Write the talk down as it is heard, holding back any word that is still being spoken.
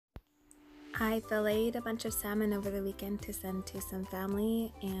I filleted a bunch of salmon over the weekend to send to some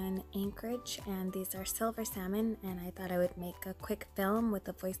family in Anchorage, and these are silver salmon, and I thought I would make a quick film with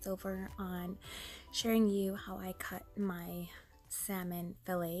a voiceover on sharing you how I cut my salmon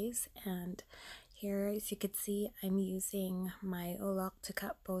fillets. And here, as you can see, I'm using my olok to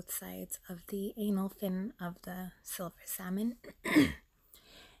cut both sides of the anal fin of the silver salmon.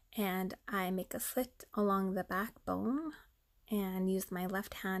 And I make a slit along the backbone and use my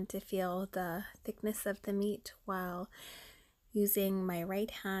left hand to feel the thickness of the meat while using my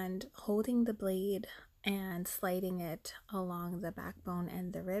right hand holding the blade and sliding it along the backbone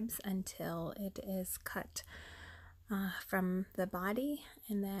and the ribs until it is cut from the body.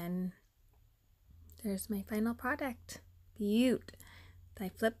 And then there's my final product. Beaut! I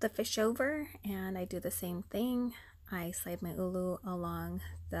flip the fish over and I do the same thing. I slide my ulu along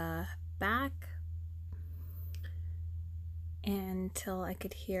the back until I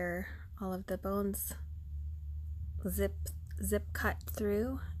could hear all of the bones zip cut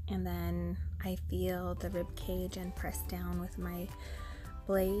through, and then I feel the rib cage and press down with my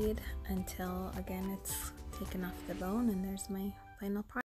blade until again it's taken off the bone, and there's my final product.